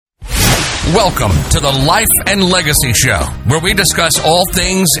Welcome to the Life and Legacy Show, where we discuss all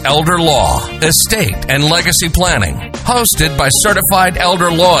things elder law, estate, and legacy planning. Hosted by certified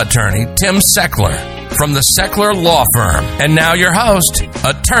elder law attorney Tim Seckler from the Seckler Law Firm. And now your host,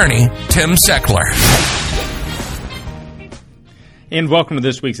 attorney Tim Seckler. And welcome to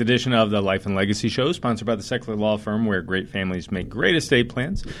this week's edition of the Life and Legacy Show, sponsored by the Seckler Law Firm, where great families make great estate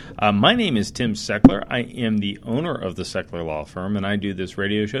plans. My name is Tim Seckler. I am the owner of the Seckler Law Firm, and I do this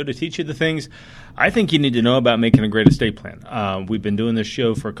radio show to teach you the things I think you need to know about making a great estate plan. We've been doing this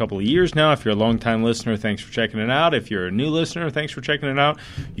show for a couple of years now. If you're a longtime listener, thanks for checking it out. If you're a new listener, thanks for checking it out.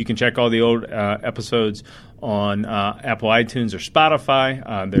 You can check all the old episodes on Apple iTunes or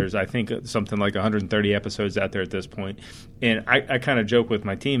Spotify. There's, I think, something like 130 episodes out there at this point. And I kind of joke with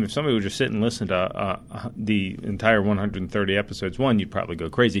my team, if somebody would just sit and listen to the entire 130 episodes, one, you'd probably go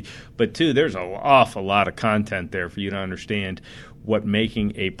crazy. But two, there's an awful lot of content there for you to understand what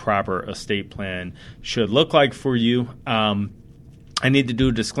making a proper estate plan should look like for you. I need to do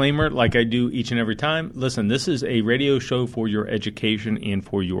a disclaimer like I do each and every time. Listen, this is a radio show for your education and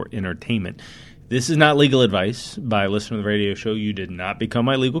for your entertainment. This is not legal advice. By listening to the radio show, you did not become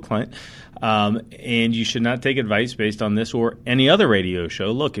my legal client, and you should not take advice based on this or any other radio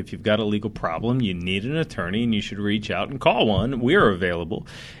show. Look, if you've got a legal problem, you need an attorney, and you should reach out and call one. We're available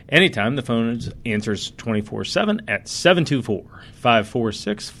anytime. The phone answers 24/7 at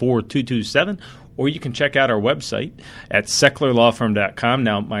 724-546-4227. Or you can check out our website at secklerlawfirm.com.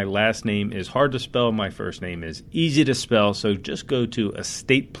 Now, my last name is hard to spell. My first name is easy to spell. So just go to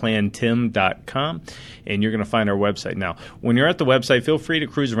estateplantim.com, and you're going to find our website. Now, when you're at the website, feel free to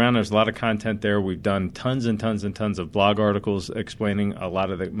cruise around. There's a lot of content there. We've done tons and tons and tons of blog articles explaining a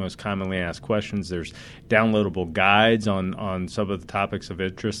lot of the most commonly asked questions. There's downloadable guides on some of the topics of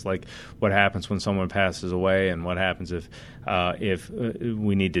interest, like what happens when someone passes away and what happens if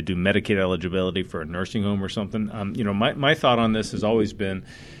we need to do Medicaid eligibility for a nursing home or something. My thought on this has always been,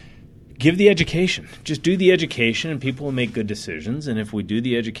 give the education. Just do the education, and people will make good decisions. And if we do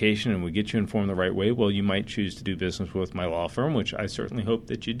the education and we get you informed the right way, well, you might choose to do business with my law firm, which I certainly hope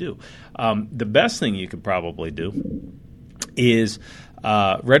that you do. The best thing you could probably do is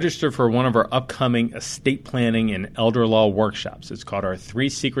register for one of our upcoming estate planning and elder law workshops. It's called our 3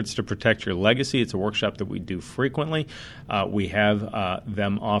 Secrets to Protect Your Legacy. It's a workshop that we do frequently. We have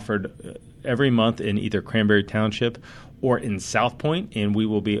them offered every month in either Cranberry Township or in South Point, and we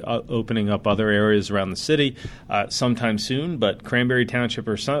will be opening up other areas around the city sometime soon. But Cranberry Township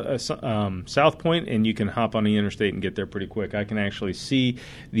or South Point, and you can hop on the interstate and get there pretty quick. I can actually see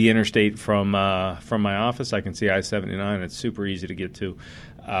the interstate from my office. I can see I-79. It's super easy to get to.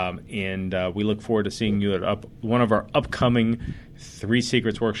 And we look forward to seeing you at one of our upcoming 3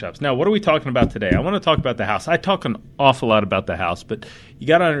 Secrets workshops. Now, what are we talking about today? I want to talk about the house. I talk an awful lot about the house, but you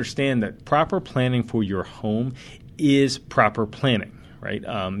got to understand that proper planning for your home is proper planning, right?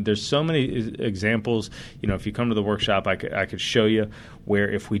 There's so many examples. If you come to the workshop, I could show you where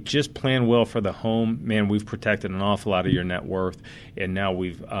if we just plan well for the home, man, we've protected an awful lot of your net worth, and now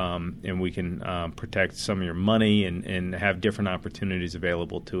we can protect some of your money and have different opportunities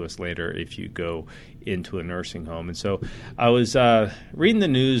available to us later if you go into a nursing home. And so I was reading the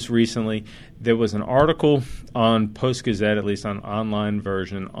news recently. There was an article on Post-Gazette, at least on online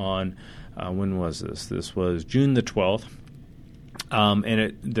version, on when was this? This was June the 12th.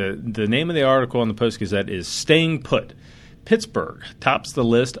 And the name of the article on the Post-Gazette is Staying Put. Pittsburgh tops the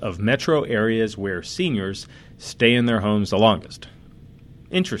list of metro areas where seniors stay in their homes the longest.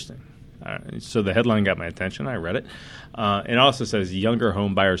 Interesting. So the headline got my attention. I read it. It also says younger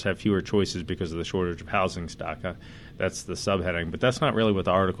home buyers have fewer choices because of the shortage of housing stock. That's the subheading. But that's not really what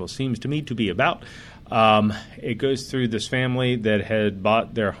the article seems to me to be about. It goes through this family that had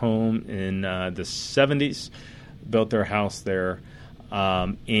bought their home in the 70s, built their house there.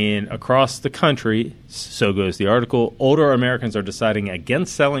 And across the country, so goes the article, older Americans are deciding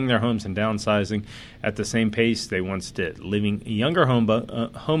against selling their homes and downsizing at the same pace they once did, leaving younger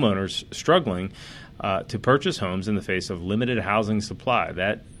homeowners struggling to purchase homes in the face of limited housing supply.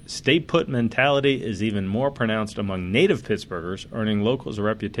 That stay-put mentality is even more pronounced among native Pittsburghers, earning locals a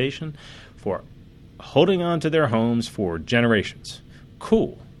reputation for holding on to their homes for generations.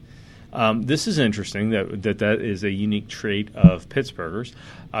 Cool. This is interesting that is a unique trait of Pittsburghers.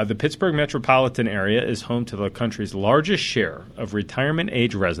 The Pittsburgh metropolitan area is home to the country's largest share of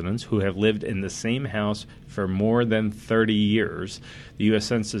retirement-age residents who have lived in the same house for more than 30 years. The U.S.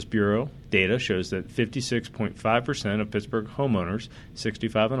 Census Bureau data shows that 56.5% of Pittsburgh homeowners,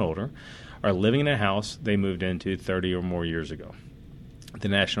 65 and older, are living in a house they moved into 30 or more years ago. The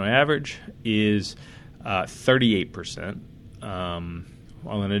national average is 38%.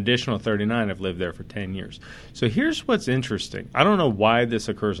 Well, an additional 39 have lived there for 10 years. So here's what's interesting. I don't know why this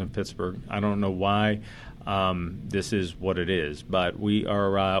occurs in Pittsburgh. I don't know why this is what it is, but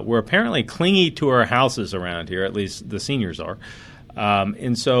we're apparently clingy to our houses around here. At least the seniors are,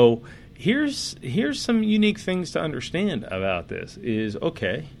 and so here's some unique things to understand about this. Is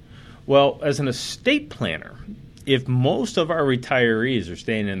okay. Well, as an estate planner, if most of our retirees are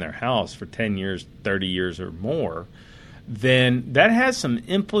staying in their house for 10 years, 30 years or more, then that has some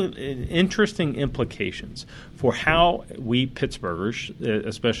interesting implications for how we Pittsburghers,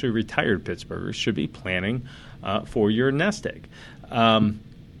 especially retired Pittsburghers, should be planning for your nest egg. And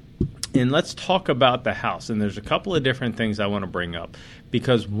let's talk about the house. And there's a couple of different things I want to bring up,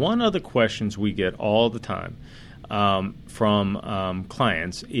 because one of the questions we get all the time from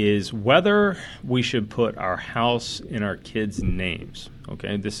clients is whether we should put our house in our kids' names.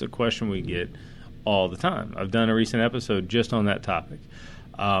 Okay, this is a question we get all the time. I've done a recent episode just on that topic.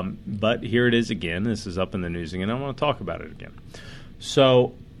 But here it is again. This is up in the news again. I want to talk about it again.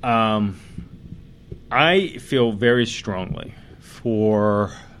 So I feel very strongly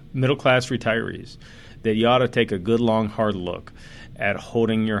for middle-class retirees that you ought to take a good, long, hard look at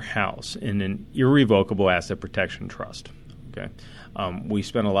holding your house in an irrevocable asset protection trust. Okay, we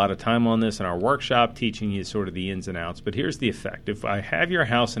spent a lot of time on this in our workshop teaching you sort of the ins and outs. But here's the effect. If I have your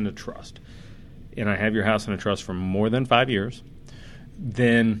house in a trust, and I have your house in a trust for more than 5 years,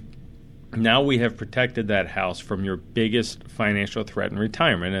 then now we have protected that house from your biggest financial threat in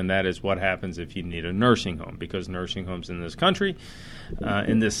retirement, and that is what happens if you need a nursing home, because nursing homes in this country,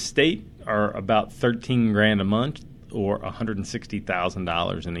 in this state, are about $13,000 a month or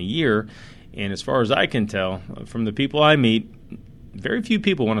 $160,000 in a year. And as far as I can tell, from the people I meet, very few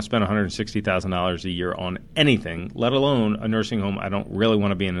people want to spend $160,000 a year on anything, let alone a nursing home I don't really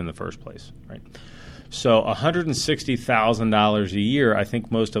want to be in the first place, right? So $160,000 a year, I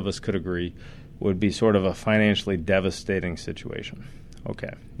think most of us could agree, would be sort of a financially devastating situation.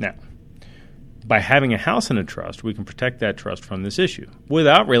 Okay, now, by having a house in a trust, we can protect that trust from this issue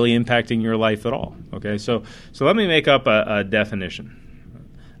without really impacting your life at all. Okay, so let me make up a definition.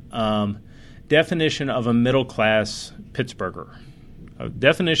 Definition of a middle-class Pittsburgher. A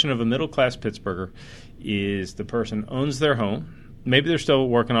definition of a middle-class Pittsburgher is the person owns their home. Maybe they're still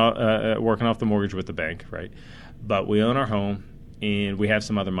working off the mortgage with the bank, right? But we own our home, and we have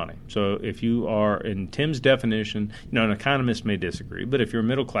some other money. So if you are, in Tim's definition, an economist may disagree, but if you're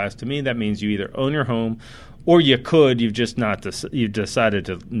middle class, to me that means you either own your home, or you've decided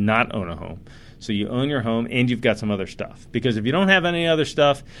to not own a home. So you own your home, and you've got some other stuff. Because if you don't have any other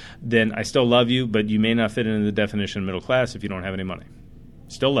stuff, then I still love you, but you may not fit into the definition of middle class if you don't have any money.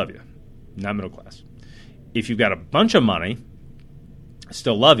 Still love you, not middle class. If you've got a bunch of money,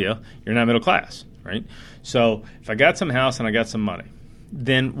 still love you, you're not middle class, right? So if I got some house and I got some money,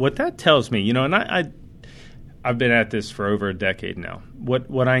 then what that tells me, and I've been at this for over a decade now.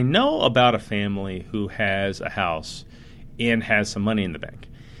 What I know about a family who has a house and has some money in the bank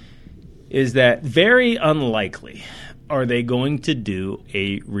is that very unlikely are they going to do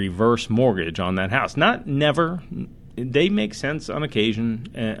a reverse mortgage on that house. Not never. They make sense on occasion,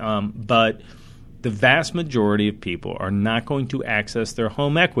 but the vast majority of people are not going to access their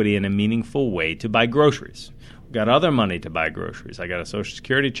home equity in a meaningful way to buy groceries. We've got other money to buy groceries. I got a Social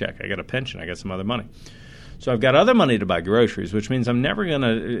Security check. I got a pension. I got some other money. So I've got other money to buy groceries, which means I'm never going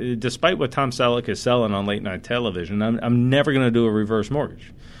to, despite what Tom Selleck is selling on late night television, I'm never going to do a reverse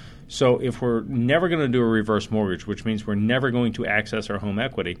mortgage. So if we're never going to do a reverse mortgage, which means we're never going to access our home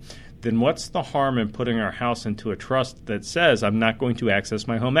equity, then what's the harm in putting our house into a trust that says I'm not going to access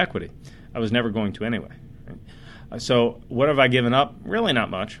my home equity? I was never going to anyway. Right? So what have I given up? Really not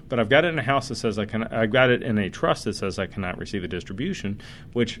much, but I've got it in a house that says I've got it in a trust that says I cannot receive a distribution,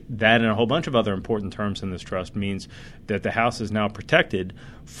 which that and a whole bunch of other important terms in this trust means that the house is now protected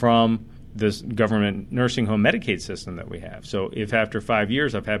from this government nursing home Medicaid system that we have. So if after 5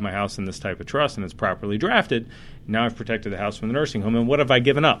 years I've had my house in this type of trust and it's properly drafted, now I've protected the house from the nursing home. And what have I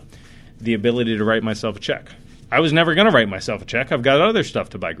given up? The ability to write myself a check. I was never going to write myself a check. I've got other stuff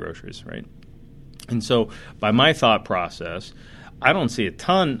to buy groceries, right? And so by my thought process, I don't see a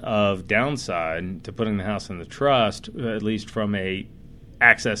ton of downside to putting the house in the trust, at least from a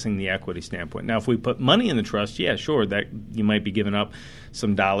accessing the equity standpoint. Now, if we put money in the trust, yeah, sure, that you might be giving up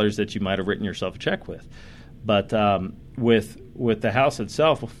some dollars that you might have written yourself a check with. But with the house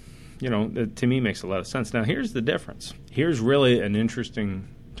itself, it, to me, makes a lot of sense. Now, here's the difference. Here's really an interesting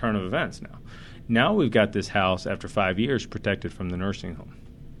turn of events now. Now we've got this house, after 5 years, protected from the nursing home.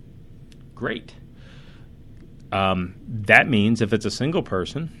 Great. That means if it's a single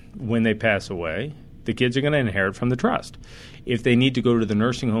person, when they pass away, the kids are going to inherit from the trust. If they need to go to the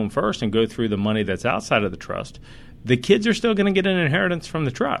nursing home first and go through the money that's outside of the trust, the kids are still going to get an inheritance from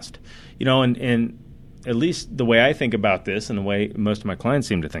the trust. And at least the way I think about this and the way most of my clients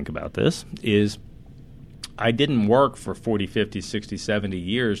seem to think about this is I didn't work for 40, 50, 60, 70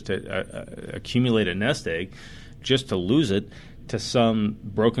 years to accumulate a nest egg just to lose it to some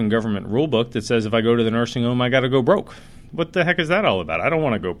broken government rule book that says if I go to the nursing home, I got to go broke. What the heck is that all about? I don't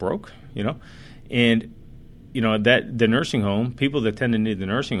want to go broke, And, that the nursing home, people that tend to need the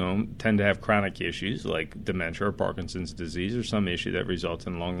nursing home tend to have chronic issues like dementia or Parkinson's disease or some issue that results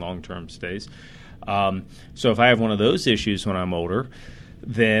in long-term stays. So if I have one of those issues when I'm older,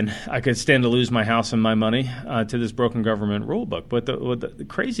 then I could stand to lose my house and my money to this broken government rule book. But the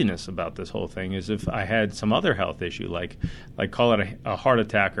craziness about this whole thing is if I had some other health issue, like call it a heart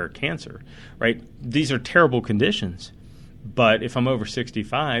attack or cancer, right? These are terrible conditions. But if I'm over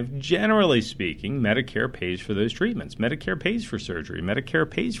 65, generally speaking, Medicare pays for those treatments. Medicare pays for surgery. Medicare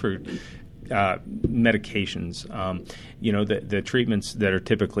pays for medications, the treatments that are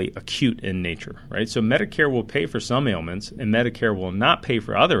typically acute in nature, right? So Medicare will pay for some ailments, and Medicare will not pay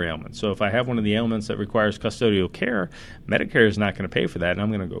for other ailments. So if I have one of the ailments that requires custodial care, Medicare is not going to pay for that, and I'm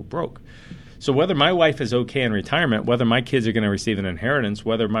going to go broke. So whether my wife is okay in retirement, whether my kids are going to receive an inheritance,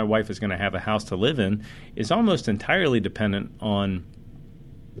 whether my wife is going to have a house to live in, is almost entirely dependent on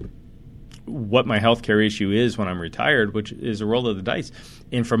what my health care issue is when I'm retired, which is a roll of the dice.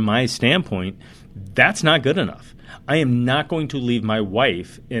 And from my standpoint, that's not good enough. I am not going to leave my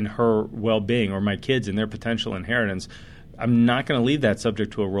wife in her well-being or my kids in their potential inheritance. I'm not going to leave that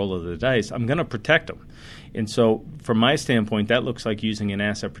subject to a roll of the dice. I'm going to protect them. And so from my standpoint, that looks like using an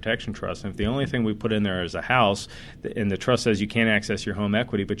asset protection trust. And if the only thing we put in there is a house and the trust says you can't access your home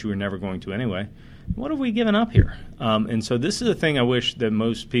equity, but you were never going to anyway, what have we given up here? And so this is a thing I wish that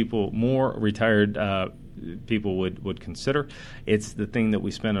most people, more retired people would consider. It's the thing that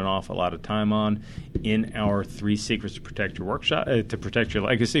we spend an awful lot of time on in our 3 Secrets to Protect Your Workshop, to Protect Your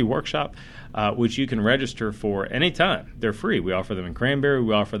Legacy workshop, which you can register for anytime. They're free. We offer them in Cranberry.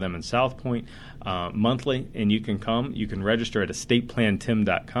 We offer them in South Point monthly, and you can come. You can register at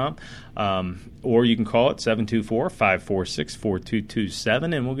estateplantim.com, or you can call it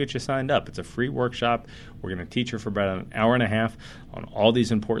 724-546-4227, and we'll get you signed up. It's a free workshop. We're going to teach you for about an hour and a half on all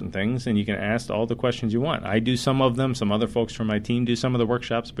these important things, and you can ask all the questions you want. I do some of them. Some other folks from my team do some of the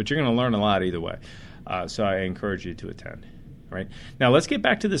workshops, but you're going to learn a lot either way. So I encourage you to attend. Right? Now, let's get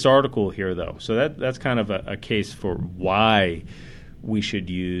back to this article here, though. So that's kind of a case for why we should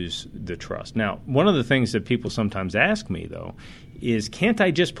use the trust. Now, one of the things that people sometimes ask me, though, is can't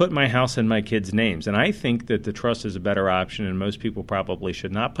I just put my house in my kids' names? And I think that the trust is a better option, and most people probably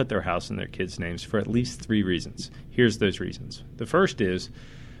should not put their house in their kids' names for at least 3 reasons. Here's those reasons. The first is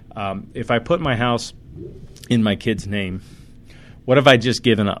if I put my house in my kid's name, what have I just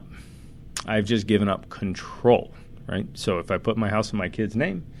given up? I've just given up control. Right? So if I put my house in my kid's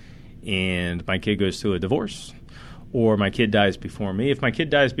name and my kid goes through a divorce or my kid dies before me, if my kid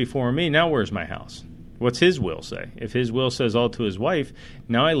dies before me, now where's my house? What's his will say? If his will says all to his wife,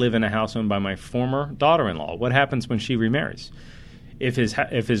 now I live in a house owned by my former daughter-in-law. What happens when she remarries? If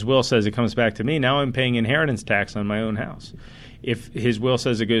his will says it comes back to me, now I'm paying inheritance tax on my own house. If his will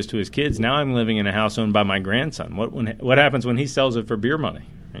says it goes to his kids, now I'm living in a house owned by my grandson. What happens when he sells it for beer money?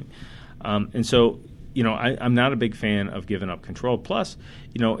 Right? And so I'm not a big fan of giving up control. Plus,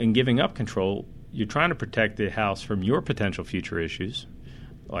 in giving up control, you're trying to protect the house from your potential future issues,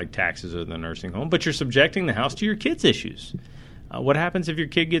 like taxes or the nursing home, but you're subjecting the house to your kids' issues. What happens if your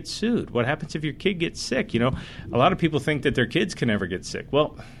kid gets sued? What happens if your kid gets sick? A lot of people think that their kids can never get sick.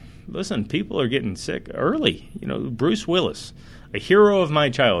 Well, listen, people are getting sick early. Bruce Willis, a hero of my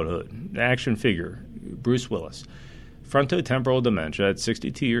childhood, action figure, Bruce Willis. Frontotemporal dementia at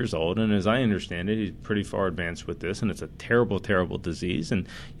 62 years old, and as I understand it, he's pretty far advanced with this, and it's a terrible, terrible disease. And,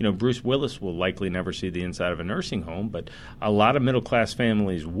 Bruce Willis will likely never see the inside of a nursing home, but a lot of middle-class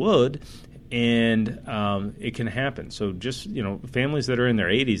families would, and it can happen. So just, families that are in their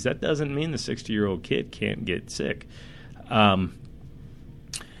 80s, that doesn't mean the 60-year-old kid can't get sick.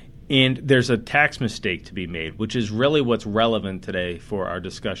 And there's a tax mistake to be made, which is really what's relevant today for our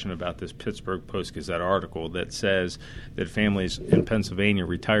discussion about this Pittsburgh Post-Gazette article that says that families in Pennsylvania,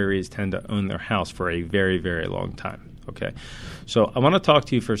 retirees, tend to own their house for a very, very long time. Okay, so I want to talk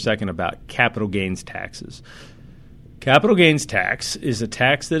to you for a second about capital gains taxes. Capital gains tax is a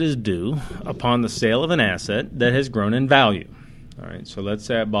tax that is due upon the sale of an asset that has grown in value. All right, so let's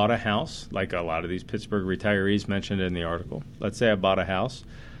say I bought a house, like a lot of these Pittsburgh retirees mentioned in the article. Let's say I bought a house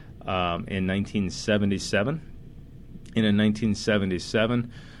in 1977. And in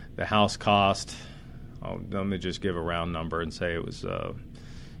 1977, the house cost Let me just give a round number and say it was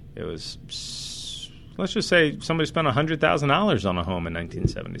let's just say somebody spent $100,000 on a home in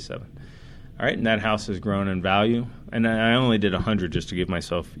 1977. All right, and that house has grown in value. And I only did 100 just to give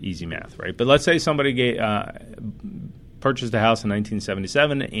myself easy math, right? But let's say somebody purchased a house in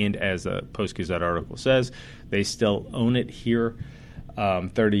 1977, and as the Post-Gazette article says, they still own it here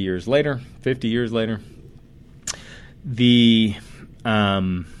 30 years later, 50 years later. The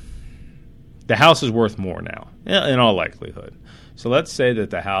house is worth more now, in all likelihood. So let's say that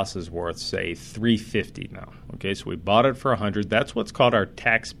the house is worth, say, $350 now. Okay, so we bought it for $100. That's what's called our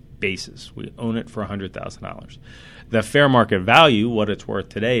tax basis. We own it for $100,000. The fair market value, what it's worth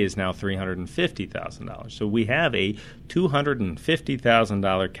today, is now $350,000. So we have a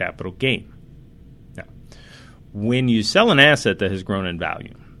 $250,000 capital gain. Now, when you sell an asset that has grown in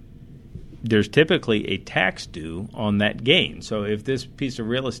value, there's typically a tax due on that gain. So if this piece of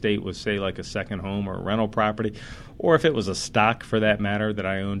real estate was, say, like a second home or a rental property, or if it was a stock for that matter that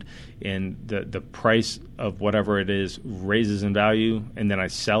I owned, and the price of whatever it is raises in value, and then I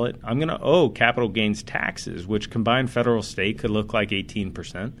sell it, I'm going to owe capital gains taxes, which combined federal state could look like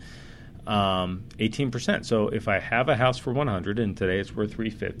 18%. 18%. So if I have a house for $100 and today it's worth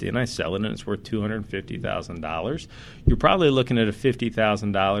 $350 and I sell it and it's worth $250,000, you're probably looking at a $50,000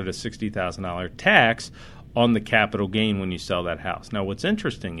 to $60,000 tax on the capital gain when you sell that house. Now, what's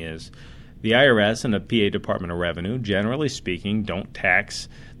interesting is the IRS and the PA Department of Revenue, generally speaking, don't tax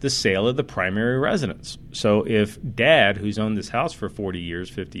the sale of the primary residence. So if Dad, who's owned this house for 40 years,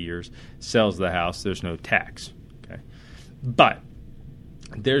 50 years, sells the house, there's no tax. Okay, but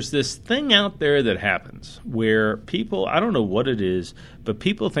there's this thing out there that happens where people, I don't know what it is, but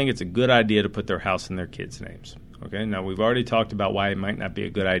people think it's a good idea to put their house in their kids' names. Okay, now we've already talked about why it might not be a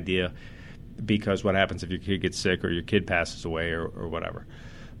good idea, because what happens if your kid gets sick or your kid passes away or whatever.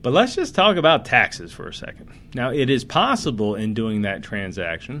 But let's just talk about taxes for a second. Now, it is possible in doing that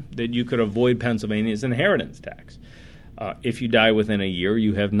transaction that you could avoid Pennsylvania's inheritance tax. If you die within a year,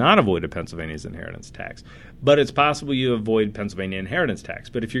 you have not avoided Pennsylvania's inheritance tax. But it's possible you avoid Pennsylvania inheritance tax.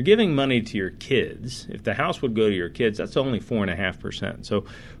 But if you're giving money to your kids, if the house would go to your kids, that's only 4.5%. So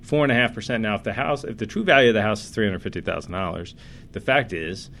 4.5%. Now, if the true value of the house is $350,000, the fact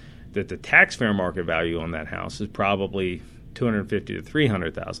is that the tax fair market value on that house is probably $250,000 to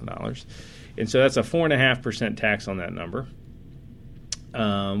 $300,000. And so that's a 4.5% tax on that number.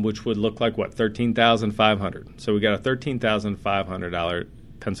 Which would look like what? $13,500. So we got a $13,500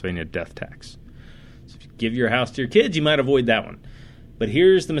 Pennsylvania death tax. So if you give your house to your kids, you might avoid that one. But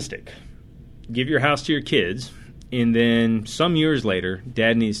here's the mistake: give your house to your kids, and then some years later,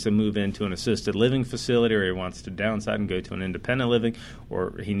 Dad needs to move into an assisted living facility, or he wants to downsize and go to an independent living,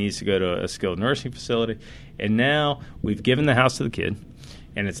 or he needs to go to a skilled nursing facility. And now we've given the house to the kid,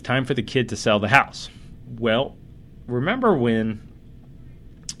 and it's time for the kid to sell the house. Well, remember when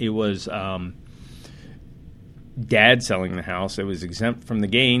it was Dad selling the house, it was exempt from the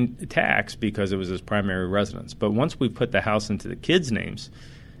gain tax because it was his primary residence. But once we put the house into the kids' names,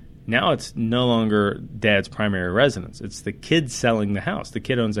 now it's no longer Dad's primary residence. It's the kid selling the house. The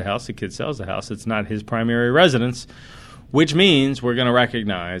kid owns the house. The kid sells the house. It's not his primary residence, which means we're going to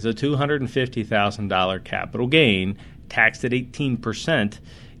recognize a $250,000 capital gain taxed at 18%,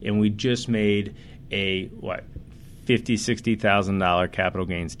 and we just made a, $50,000, $60,000 capital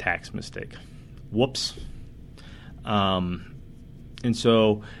gains tax mistake. Whoops. And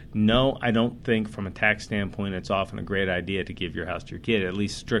so, no, I don't think from a tax standpoint it's often a great idea to give your house to your kid, at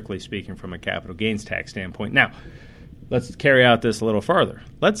least strictly speaking from a capital gains tax standpoint. Now, let's carry out this a little further.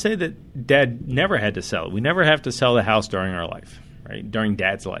 Let's say that Dad never had to sell it. We never have to sell the house during our life, right? During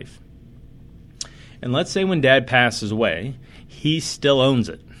Dad's life. And let's say when Dad passes away, he still owns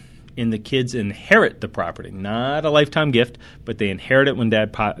it. And the kids inherit the property, not a lifetime gift, but they inherit it when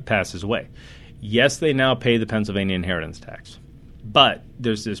Dad passes away. Yes, they now pay the Pennsylvania inheritance tax, but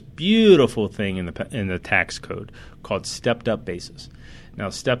there's this beautiful thing in the tax code called stepped-up basis. Now,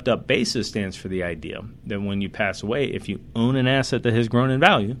 stepped-up basis stands for the idea that when you pass away, if you own an asset that has grown in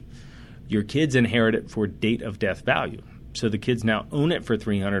value, your kids inherit it for date of death value. So the kids now own it for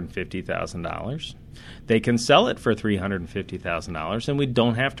 $350,000. They can sell it for $350,000, and we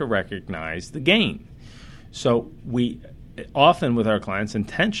don't have to recognize the gain. So we often, with our clients,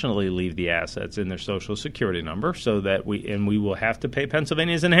 intentionally leave the assets in their Social Security number so that we will have to pay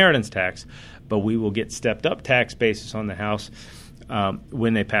Pennsylvania's inheritance tax, but we will get stepped-up tax basis on the house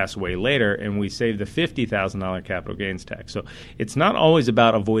when they pass away later, and we save the $50,000 capital gains tax. So it's not always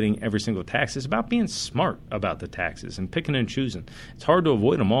about avoiding every single tax. It's about being smart about the taxes and picking and choosing. It's hard to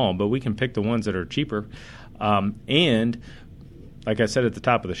avoid them all, but we can pick the ones that are cheaper. And like I said at the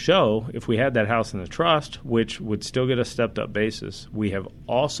top of the show, if we had that house in the trust, which would still get a stepped-up basis, we have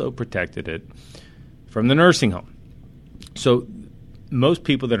also protected it from the nursing home. So most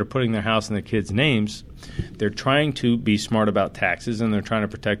people that are putting their house in their kids' names, they're trying to be smart about taxes and they're trying to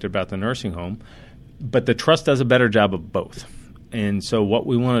protect it about the nursing home, but the trust does a better job of both. And so what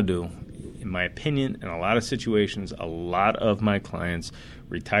we want to do, in my opinion, in a lot of situations, a lot of my clients,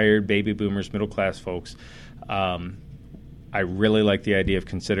 retired baby boomers, middle-class folks, I really like the idea of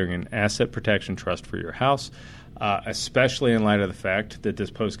considering an asset protection trust for your house, especially in light of the fact that this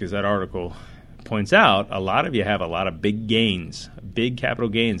Post-Gazette article points out a lot of you have a lot of big gains, big capital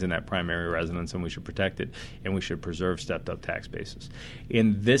gains in that primary residence, and we should protect it, and we should preserve stepped-up tax basis.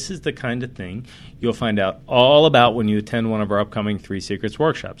 And this is the kind of thing you'll find out all about when you attend one of our upcoming 3 Secrets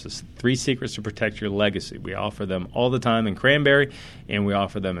workshops. It's 3 Secrets to Protect Your Legacy. We offer them all the time in Cranberry, and we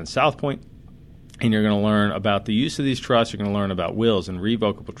offer them in South Point. And you're going to learn about the use of these trusts. You're going to learn about wills and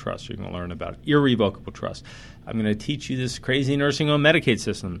revocable trusts. You're going to learn about irrevocable trusts. I'm going to teach you this crazy nursing home Medicaid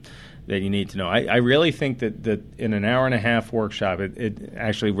system that you need to know. I really think that in an hour and a half workshop, it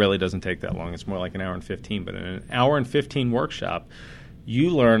actually really doesn't take that long. It's more like an hour and 15. But in an hour and 15 workshop,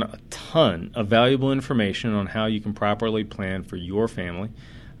 you learn a ton of valuable information on how you can properly plan for your family,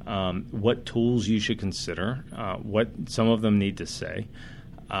 what tools you should consider, what some of them need to say.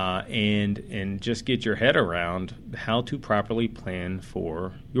 And just get your head around how to properly plan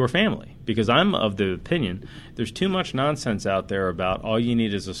for your family. Because I'm of the opinion there's too much nonsense out there about all you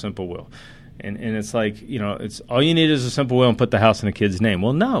need is a simple will. And it's like, it's all you need is a simple will and put the house in a kid's name.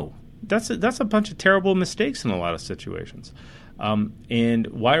 Well, no. That's a bunch of terrible mistakes in a lot of situations. And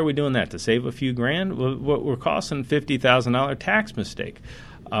why are we doing that? To save a few grand? What we're costing $50,000 tax mistake.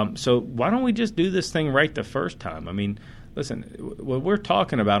 So why don't we just do this thing right the first time? I mean, listen, what we're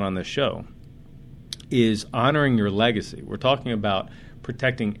talking about on this show is honoring your legacy. We're talking about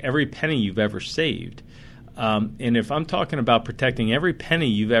protecting every penny you've ever saved. And if I'm talking about protecting every penny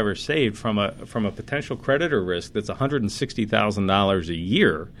you've ever saved from a potential creditor risk that's $160,000 a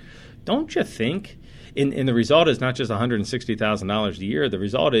year, don't you think? And the result is not just $160,000 a year. The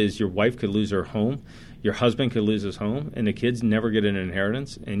result is your wife could lose her home, your husband could lose his home, and the kids never get an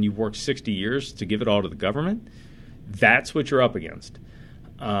inheritance, and you've worked 60 years to give it all to the government. That's what you're up against.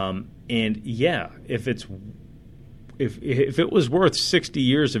 And yeah, if it was worth 60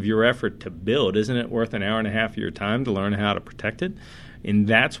 years of your effort to build, isn't it worth an hour and a half of your time to learn how to protect it? And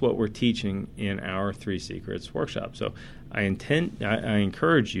that's what we're teaching in our 3 Secrets workshop. So I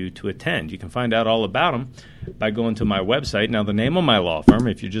encourage you to attend. You can find out all about them by going to my website. Now, the name of my law firm,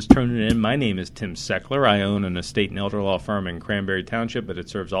 if you're just tuning in, my name is Tim Seckler. I own an estate and elder law firm in Cranberry Township, but it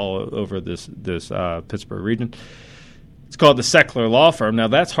serves all over this Pittsburgh region. It's called the Seckler Law Firm. Now,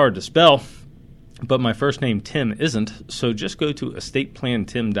 that's hard to spell, but my first name, Tim, isn't. So just go to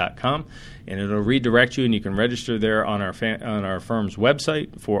estateplantim.com, and it'll redirect you, and you can register there on our firm's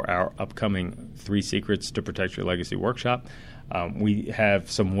website for our upcoming 3 Secrets to Protect Your Legacy workshop. We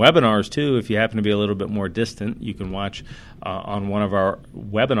have some webinars, too. If you happen to be a little bit more distant, you can watch on one of our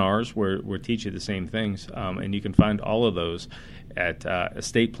webinars where we teach you the same things, and you can find all of those at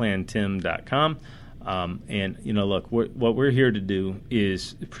estateplantim.com. And look, what we're here to do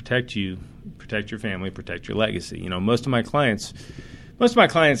is protect you, protect your family, protect your legacy. Most of my clients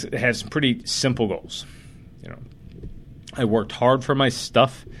have some pretty simple goals. I worked hard for my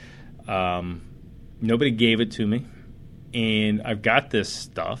stuff. Nobody gave it to me, and I've got this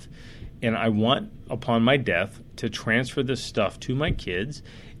stuff, and I want, upon my death, to transfer this stuff to my kids,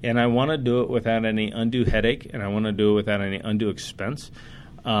 and I want to do it without any undue headache, and I want to do it without any undue expense.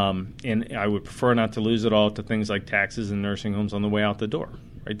 And I would prefer not to lose it all to things like taxes and nursing homes on the way out the door,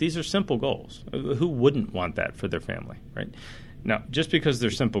 right? These are simple goals. Who wouldn't want that for their family, right? Now, just because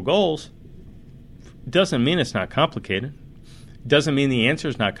they're simple goals doesn't mean it's not complicated. Doesn't mean the answer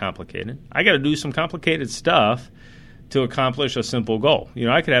is not complicated. I got to do some complicated stuff to accomplish a simple goal.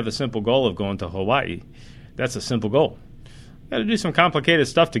 I could have a simple goal of going to Hawaii. That's a simple goal. Got to do some complicated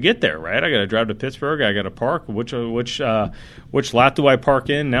stuff to get there, right? I got to drive to Pittsburgh. I got to park. Which lot do I park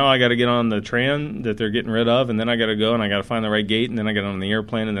in? Now I got to get on the tram that they're getting rid of, and then I got to go and I got to find the right gate, and then I get on the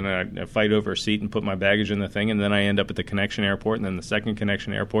airplane, and then I fight over a seat and put my baggage in the thing, and then I end up at the connection airport, and then the second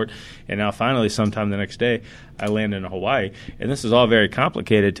connection airport, and now finally sometime the next day I land in Hawaii. And this is all very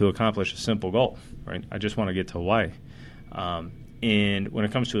complicated to accomplish a simple goal, right? I just want to get to Hawaii. And when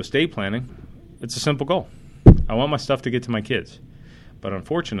it comes to estate planning, it's a simple goal. I want my stuff to get to my kids. But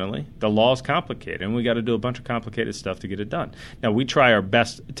unfortunately, the law is complicated, and we got to do a bunch of complicated stuff to get it done. Now, we try our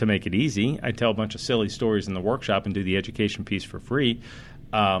best to make it easy. I tell a bunch of silly stories in the workshop and do the education piece for free.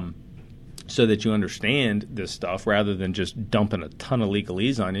 so that you understand this stuff rather than just dumping a ton of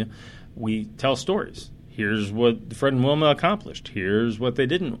legalese on you. We tell stories. Here's what Fred and Wilma accomplished. Here's what they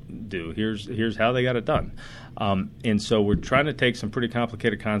didn't do. Here's how they got it done. And so we're trying to take some pretty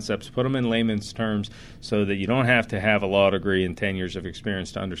complicated concepts, put them in layman's terms so that you don't have to have a law degree and 10 years of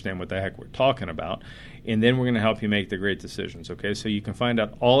experience to understand what the heck we're talking about. And then we're going to help you make the great decisions, okay? So you can find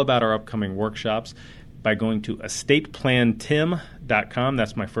out all about our upcoming workshops by going to estateplantim.com.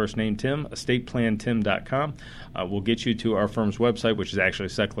 That's my first name, Tim, estateplantim.com. We'll get you to our firm's website, which is actually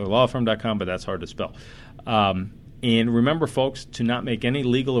secklerlawfirm.com, but that's hard to spell. And remember, folks, to not make any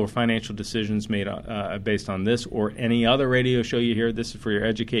legal or financial decisions made based on this or any other radio show you hear. This is for your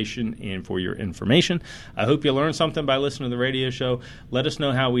education and for your information. I hope you learned something by listening to the radio show. Let us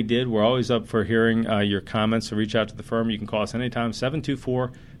know how we did. We're always up for hearing your comments, so reach out to the firm. You can call us anytime,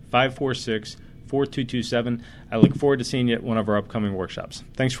 724-546-4227. I look forward to seeing you at one of our upcoming workshops.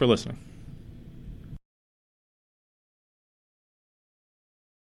 Thanks for listening.